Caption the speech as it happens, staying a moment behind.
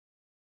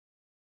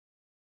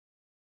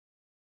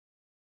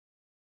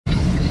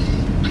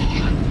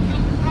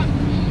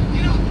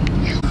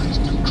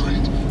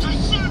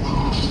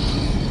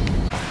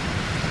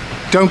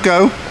Don't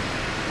go.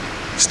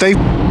 Stay.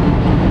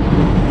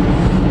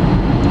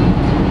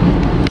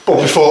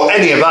 But before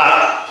any of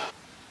that,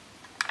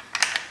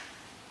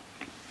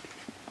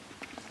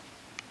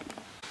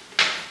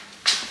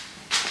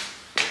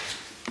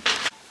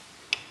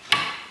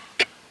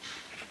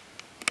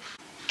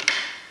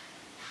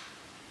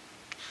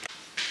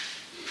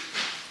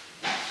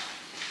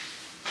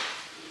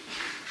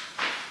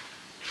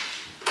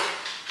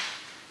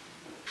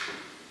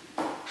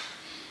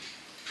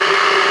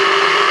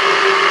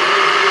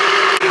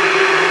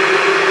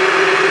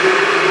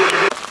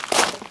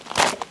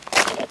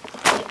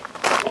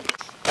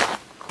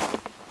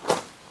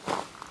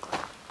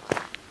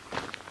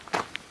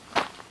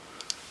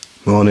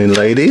 morning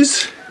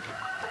ladies.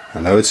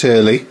 I know it's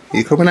early. Are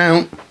you coming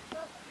out?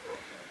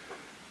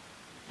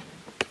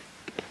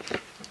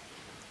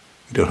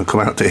 You don't want to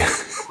come out, do you?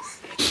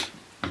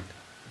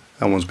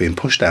 That one's being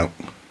pushed out.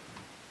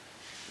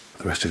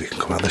 The rest of you can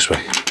come out this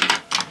way.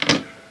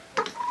 You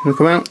want to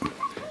come out?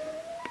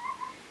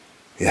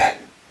 Yeah,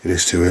 it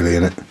is too early,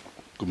 isn't it?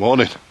 Good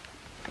morning.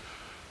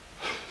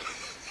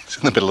 It's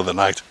in the middle of the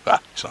night.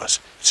 It's not. It's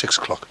 6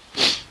 o'clock.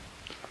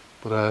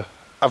 But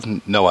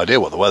I've no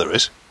idea what the weather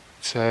is.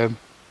 It's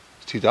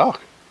too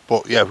dark.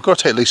 But yeah, we've got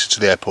to take Lisa to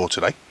the airport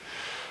today.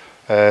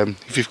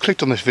 If you've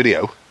clicked on this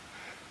video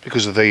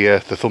because of the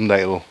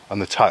thumbnail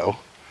and the title,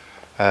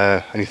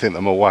 and you think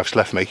that my wife's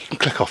left me, you can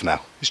click off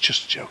now. It's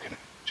just a joke, isn't it?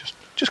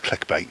 Just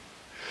clickbait.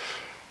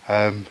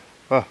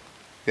 Well,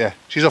 yeah,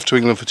 she's off to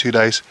England for 2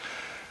 days,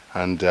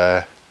 and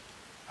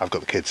I've got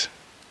the kids.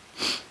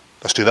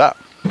 Let's do that.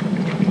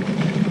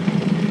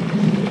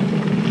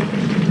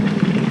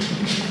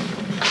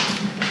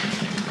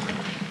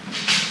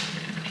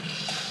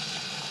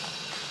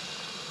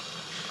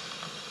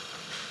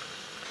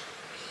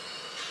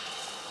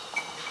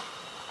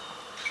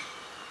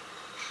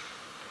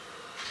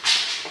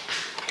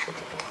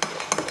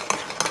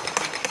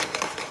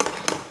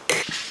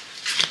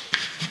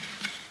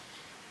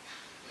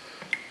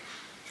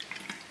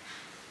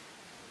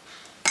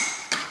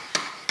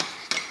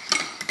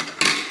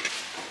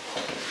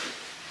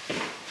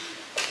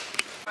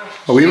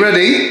 Are we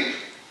ready?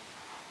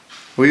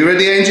 Are you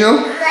ready, Angel?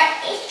 I'm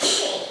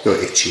itchy.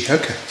 You're itchy,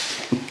 okay.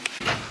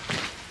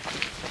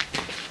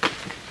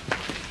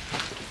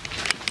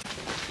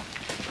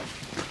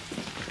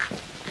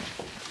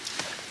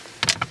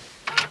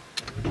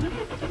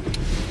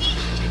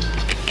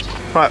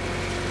 Right,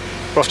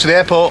 we're off to the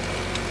airport.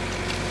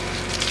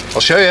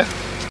 I'll show you.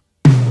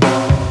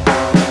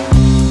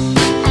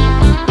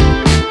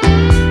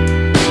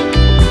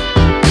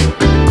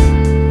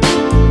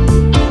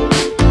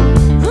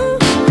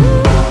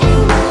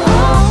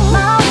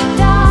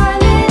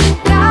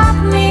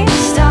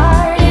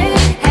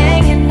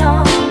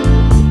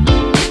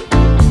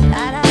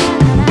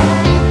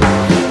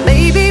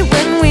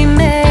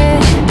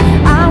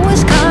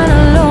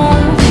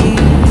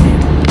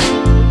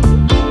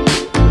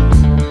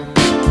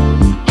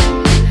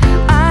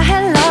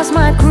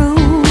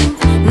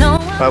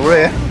 Right,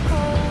 we're here.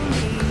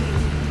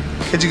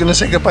 Kids, you gonna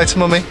say goodbye to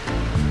mummy?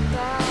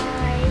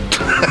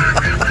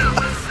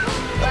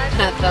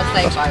 They'll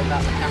say bye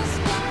without the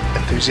camera.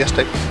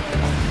 Enthusiastic.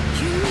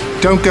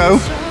 Don't go.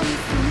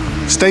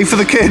 Stay for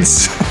the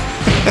kids.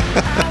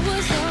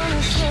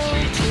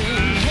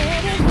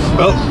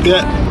 Well,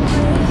 yeah,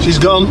 she's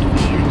gone.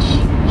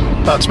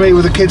 That's me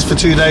with the kids for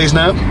 2 days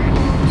now.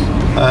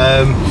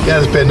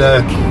 Yeah, there's been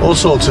all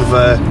sorts of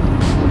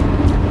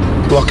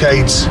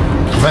blockades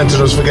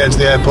prevented us from getting to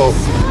the airport.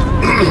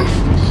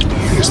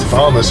 I think it's the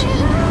farmers.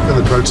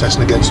 They're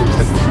protesting against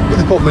something. But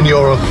they put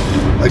manure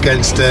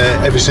against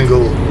every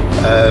single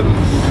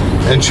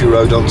entry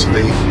road onto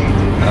the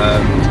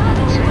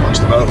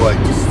motorway.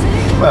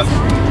 Well,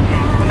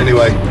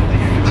 anyway,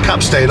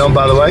 cap's staying on,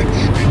 by the way.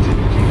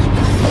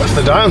 I left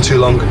the dye on too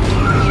long.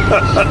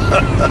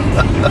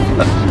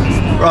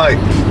 Right,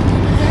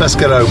 let's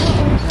get home.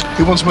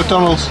 Who wants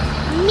McDonald's?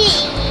 Me.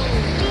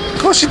 Of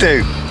course you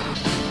do.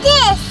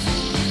 This.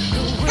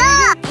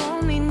 Go.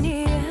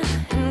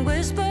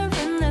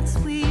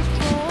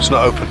 It's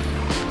not open.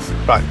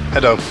 Right,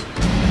 head home.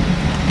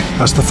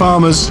 That's the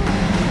farmers.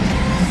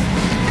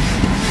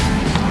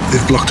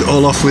 They've blocked it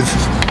all off with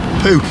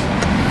poo.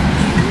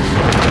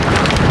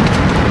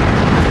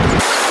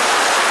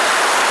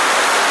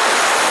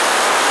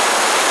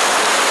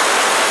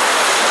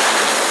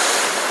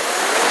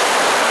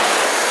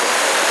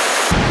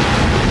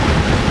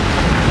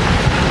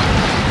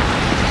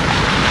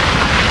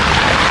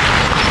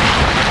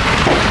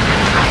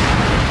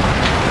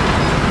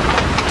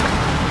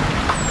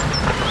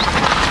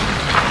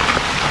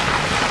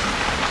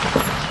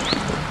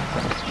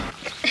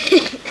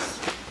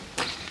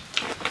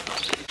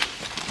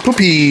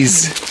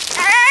 Puppies!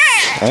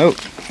 Oh.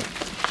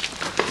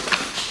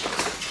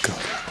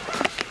 God.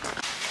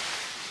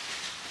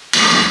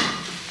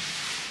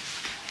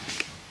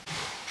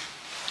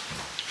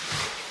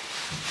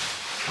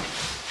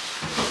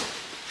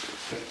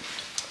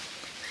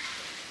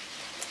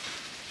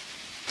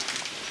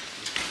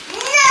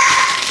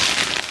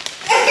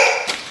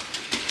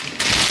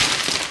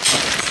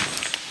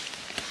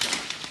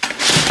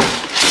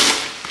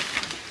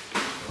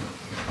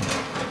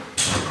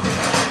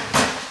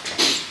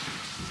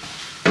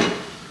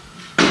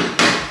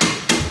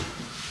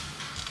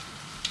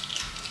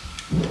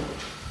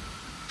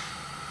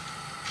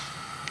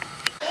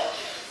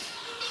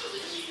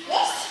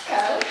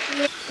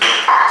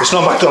 It's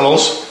not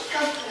McDonald's.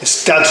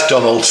 It's Dad's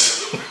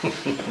Donald's.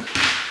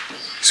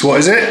 So what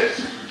is it?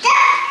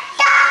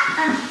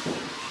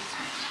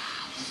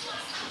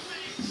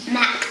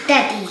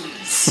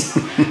 McDaddy's.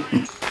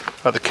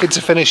 Right, the kids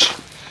are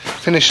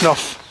finishing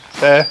off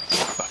their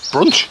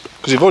brunch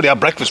because we've already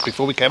had breakfast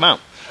before we came out.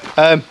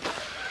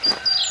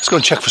 Let's go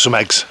and check for some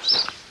eggs.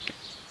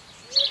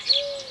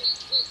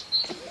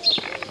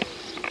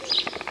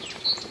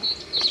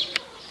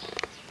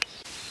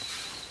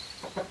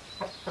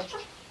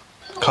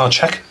 Can't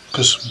check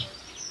because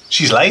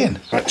she's laying.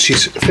 Right,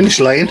 she's finished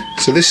laying,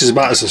 so this is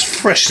about as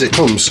fresh as it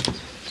comes.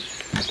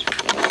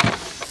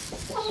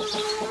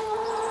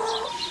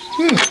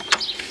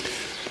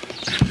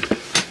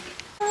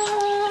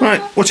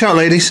 Right, watch out,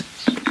 ladies.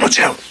 Watch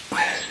out.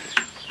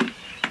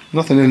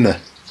 Nothing in there.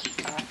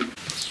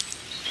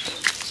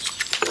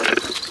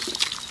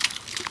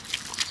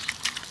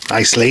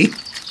 Nicely.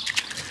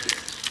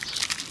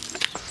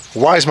 A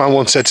wise man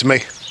once said to me,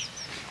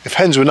 if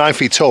hens were 9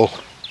 feet tall,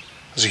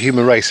 as a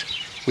human race,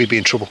 we'd be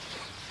in trouble.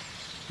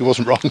 He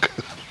wasn't wrong.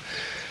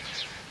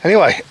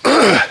 Anyway,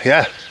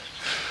 yeah,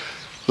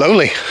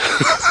 lonely.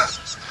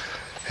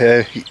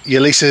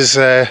 Lisa's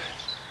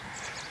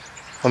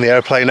on the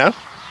airplane now.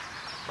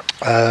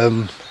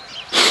 I've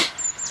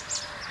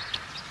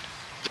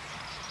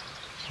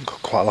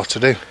got quite a lot to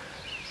do.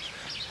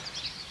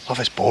 Oh,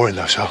 it's boring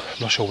though, so I'm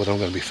not sure whether I'm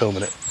going to be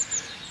filming it.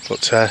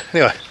 But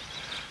anyway,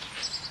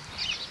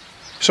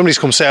 somebody's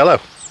come say hello.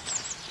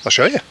 I'll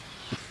show you.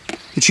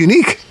 It's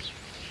unique.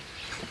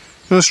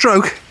 You want a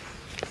stroke?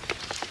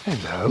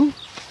 Hello.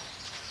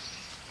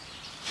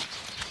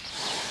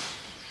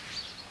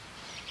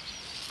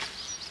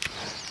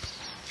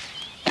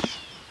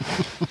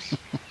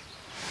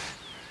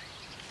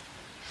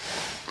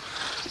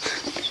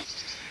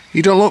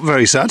 You don't look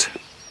very sad.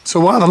 So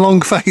why the long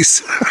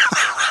face?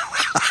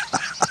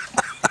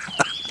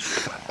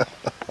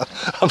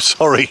 I'm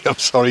sorry.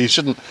 You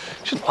shouldn't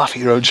laugh at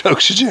your own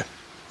jokes, should you?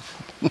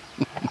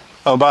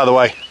 Oh, by the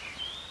way,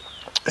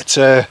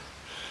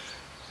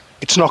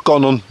 it's not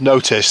gone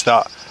unnoticed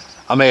that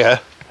I'm here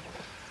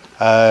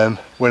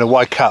wearing a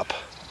white cap,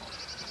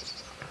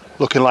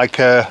 looking like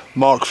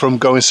Mark from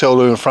Going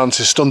Solo in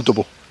France's stunt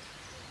double.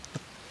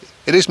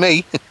 It is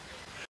me.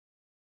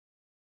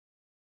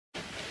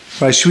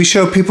 Right, should we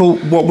show people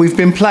what we've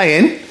been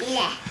playing?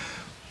 Yeah.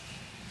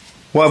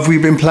 What have we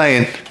been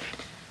playing?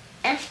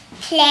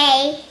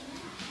 Play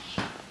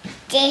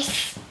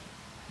this.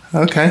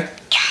 Okay.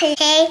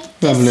 Play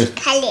Lovely. this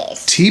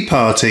colours. Tea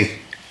party,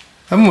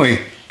 haven't we?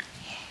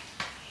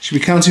 Should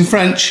we count in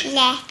French?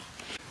 Yeah.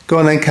 Go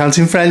on then, count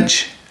in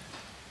French.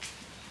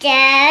 2,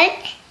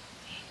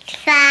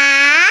 3,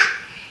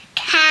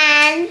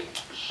 4,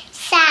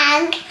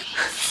 5,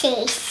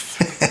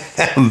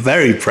 6. I'm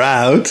very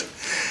proud.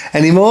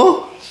 Any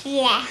more?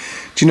 Yeah.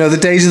 Do you know the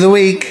days of the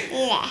week?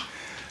 Yeah.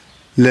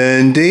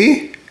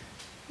 Lundi.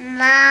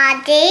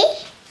 Mardi.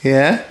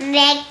 Yeah.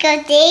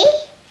 Mercredi.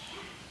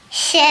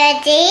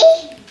 Jeudi.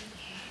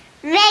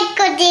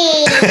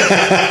 Mercredi.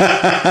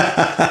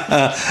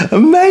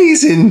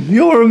 Amazing.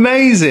 You're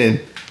amazing.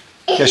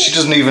 Yeah, she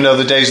doesn't even know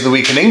the days of the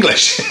week in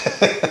English.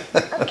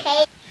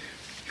 Okay.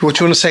 What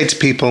do you want to say to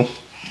people?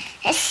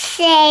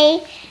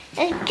 Say,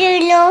 do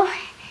you know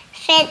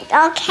French,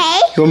 okay?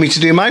 You want me to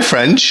do my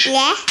French?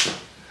 Yeah.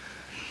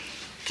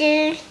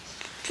 Do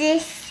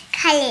this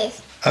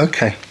colours.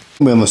 Okay.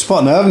 We're on the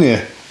spot now, haven't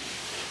you?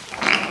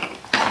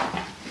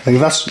 I think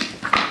that's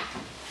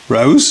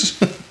rose,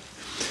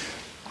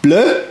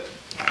 bleu,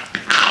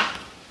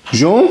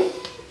 jaune,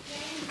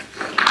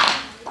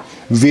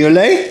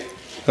 violet,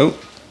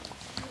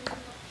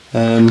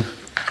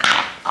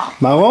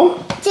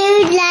 marron. Do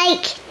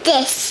like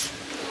this.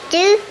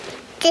 Do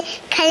the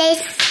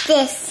colours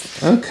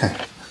this. Okay.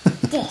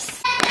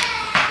 This.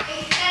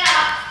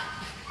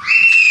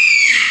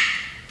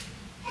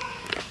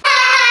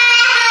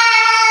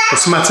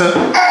 What's the matter?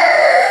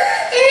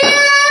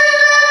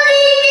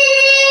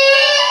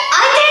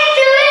 I didn't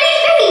do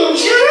anything.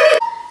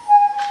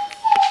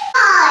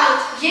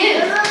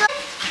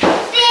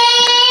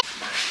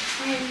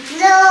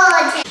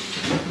 Lord.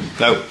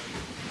 No,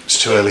 it's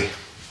too early.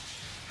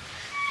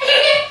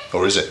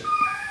 Or is it?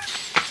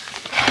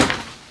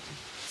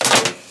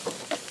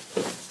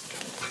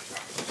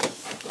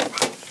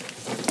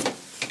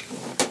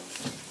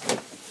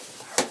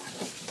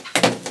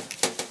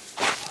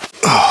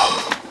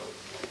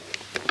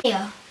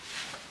 Yeah.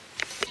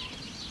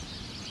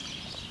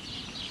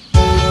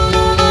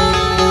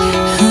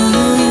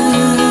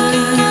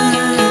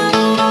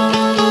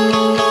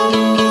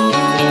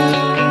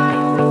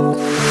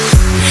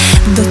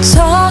 The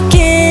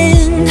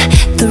talking,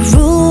 the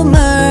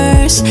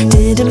rumors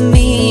didn't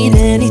mean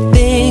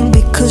anything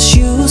because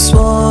you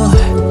swore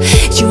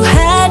you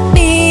had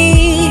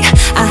me,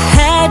 I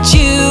had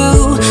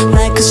you,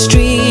 like a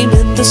stream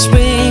in the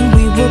spring.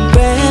 We were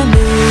brand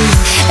new.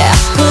 I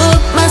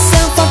put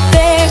myself out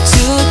there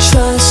to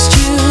trust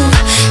you,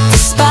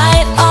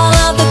 despite all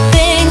of the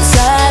things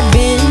I've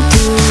been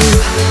through.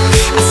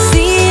 I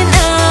see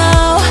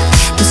now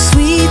the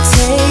sweet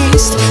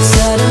taste.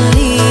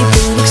 Suddenly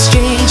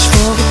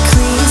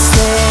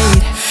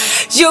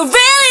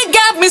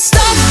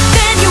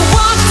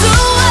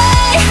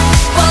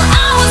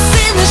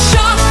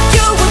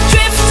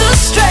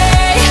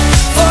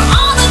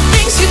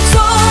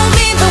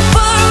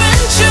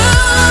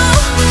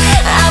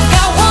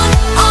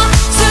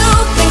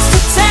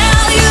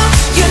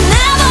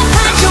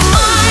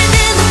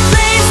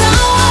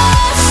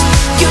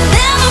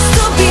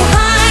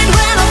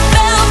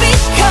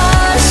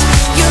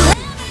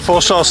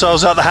forced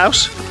ourselves out of the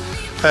house.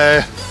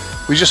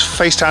 We just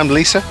FaceTimed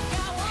Lisa.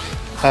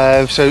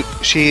 So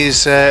she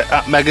is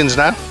at Megan's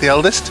now, the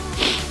eldest.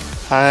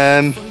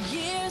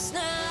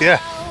 Yeah,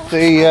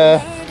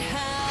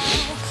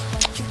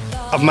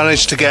 I've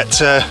managed to get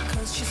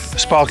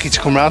Sparky to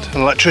come round,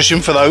 an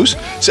electrician for those.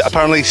 So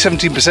apparently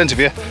 17% of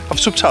you have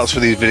subtitles for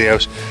these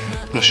videos.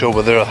 I'm not sure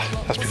whether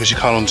that's because you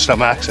can't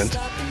understand my accent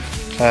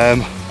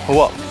or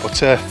what,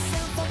 but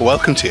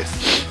welcome to you.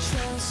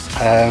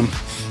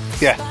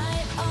 Yeah,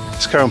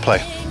 let's carry on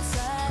playing.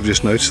 I've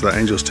just noticed that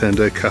Angel's turned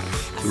her cap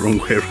the wrong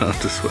way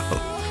around as well.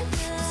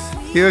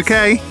 You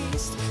okay?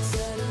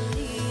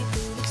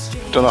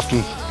 Don't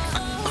often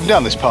come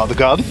down this part of the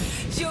garden.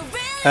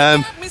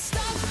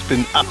 It's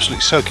been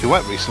absolutely soaking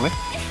wet recently.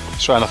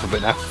 It's drying off a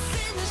bit now.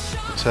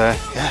 But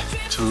yeah,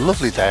 it's a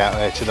lovely day out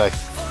there today.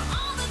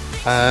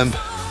 I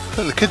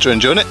think the kids are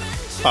enjoying it.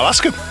 I'll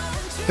ask them.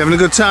 You having a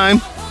good time?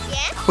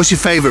 Yeah. What's your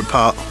favourite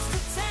part?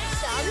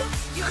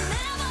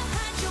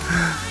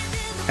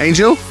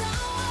 Angel?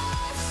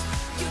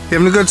 You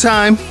having a good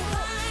time?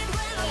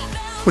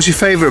 What's your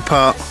favourite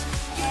part?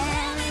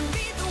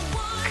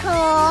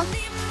 Cool.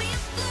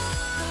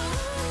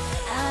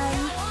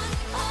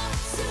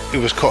 It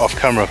was cut off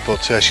camera,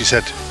 but she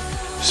said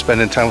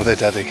spending time with her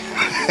daddy.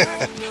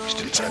 She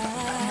didn't say that.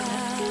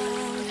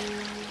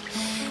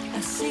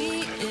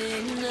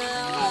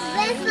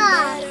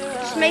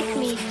 It's making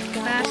me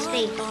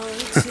thirsty.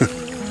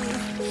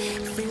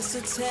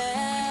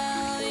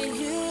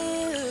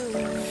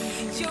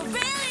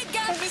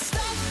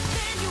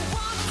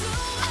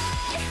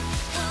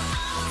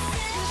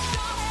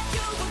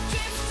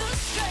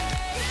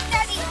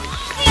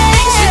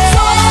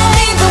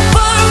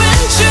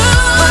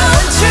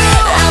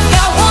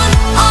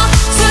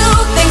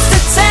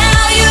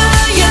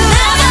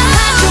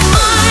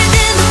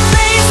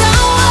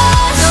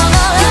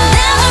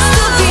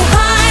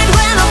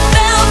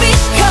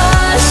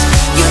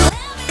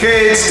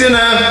 Kids,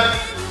 dinner!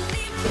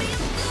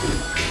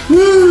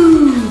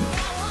 Woo!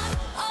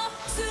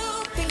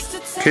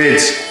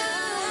 Kids,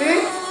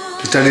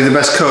 is Daddy the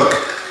best cook?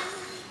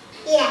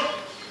 Yeah.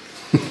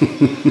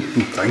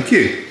 Thank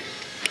you.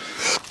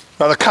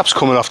 Now the cap's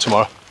coming off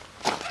tomorrow.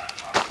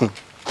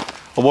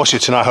 I'll wash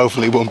it tonight,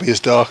 hopefully it won't be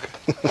as dark.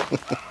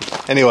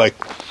 Anyway,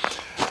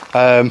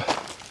 love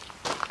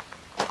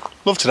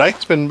today,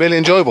 it's been really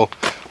enjoyable.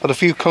 Had a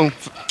few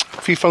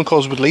phone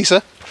calls with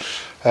Lisa.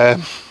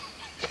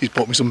 He's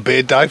bought me some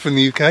beard dye from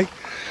the UK.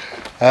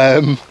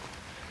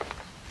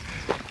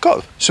 Got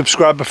a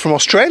subscriber from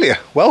Australia.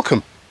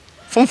 Welcome.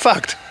 Fun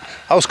fact,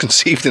 I was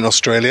conceived in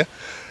Australia.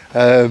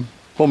 Mum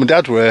and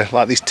Dad were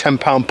like these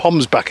 £10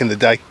 poms back in the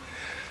day.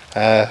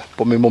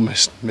 But my mum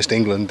missed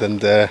England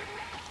and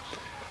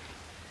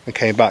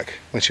came back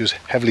when she was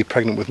heavily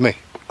pregnant with me.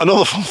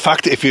 Another fun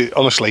fact, if you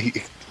honestly,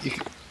 you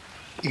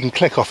can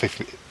click off if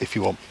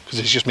you want, because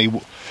it's just me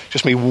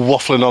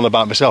waffling on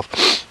about myself.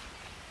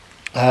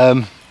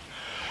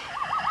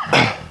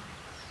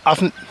 I've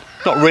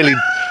not really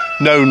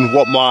known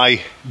what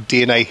my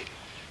DNA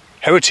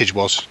heritage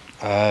was.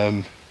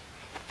 I've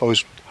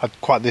always had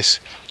quite this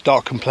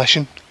dark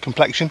complexion.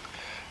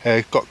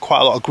 Got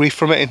quite a lot of grief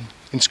from it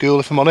in school,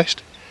 if I'm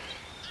honest.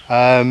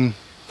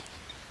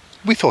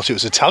 We thought it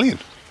was Italian.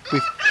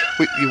 We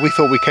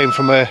thought we came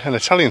from an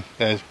Italian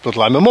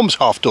bloodline. My mum's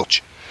half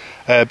Dutch.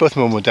 Both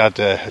my mum and dad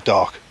are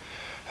dark.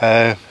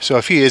 So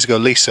a few years ago,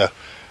 Lisa,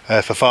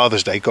 for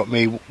Father's Day, got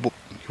me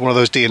one of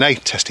those DNA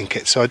testing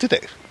kits. So I did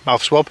it.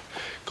 Mouth swab.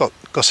 Got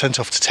sent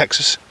off to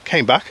Texas.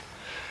 Came back.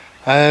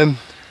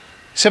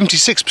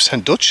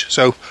 76% Dutch.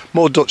 So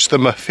more Dutch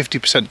than my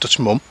 50% Dutch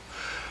mum.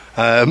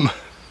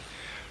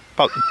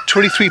 About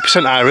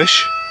 23%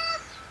 Irish.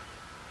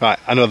 Right,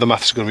 I know the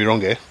maths are going to be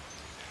wrong here.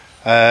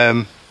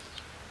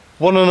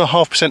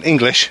 1.5%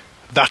 English.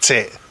 That's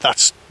it.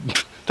 That's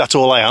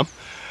all I am.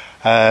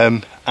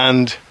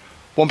 And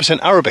 1%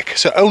 Arabic.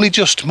 So only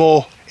just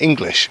more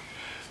English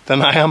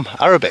than I am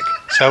Arabic.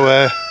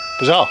 So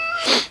bizarre.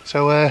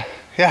 So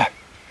yeah,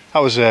 that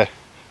was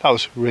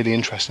really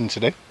interesting to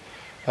do.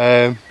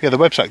 Yeah, the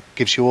website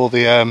gives you all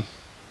the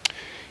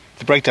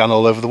breakdown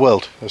all over the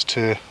world as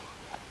to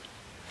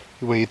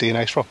where your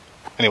DNA is from.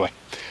 Anyway,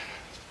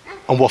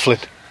 I'm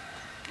waffling.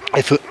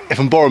 If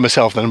I'm boring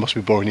myself, then I must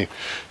be boring you.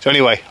 So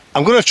anyway,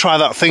 I'm going to try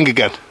that thing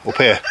again up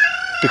here,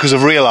 because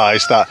I've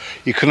realised that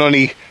you can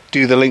only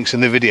do the links in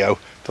the video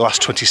the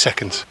last 20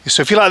 seconds.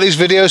 So if you like these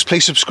videos,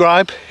 please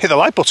subscribe, hit the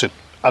like button,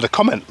 add a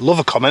comment. Love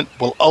a comment,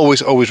 we'll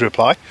always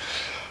reply.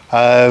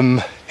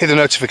 Hit the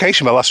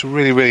notification bell, that's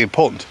really, really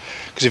important,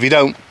 because if you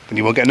don't, then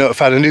you won't get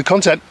notified of new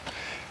content.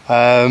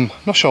 I'm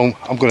not sure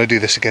I'm going to do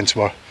this again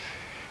tomorrow.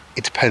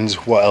 It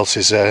depends what else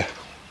is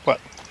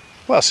what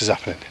else is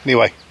happening.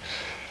 Anyway,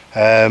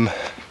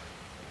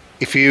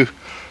 if you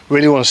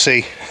really want to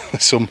see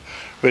some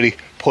really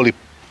poorly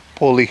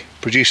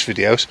produced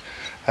videos,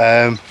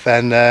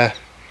 then go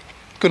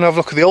and have a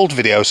look at the old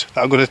videos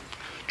that I'm going to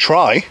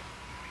try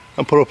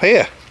and put up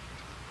here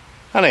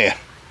and here.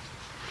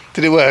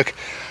 Did it work?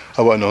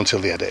 I won't know until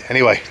the edit.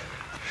 Anyway,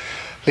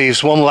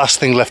 leaves one last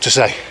thing left to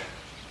say.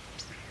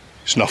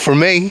 It's not for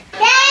me.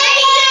 Yeah.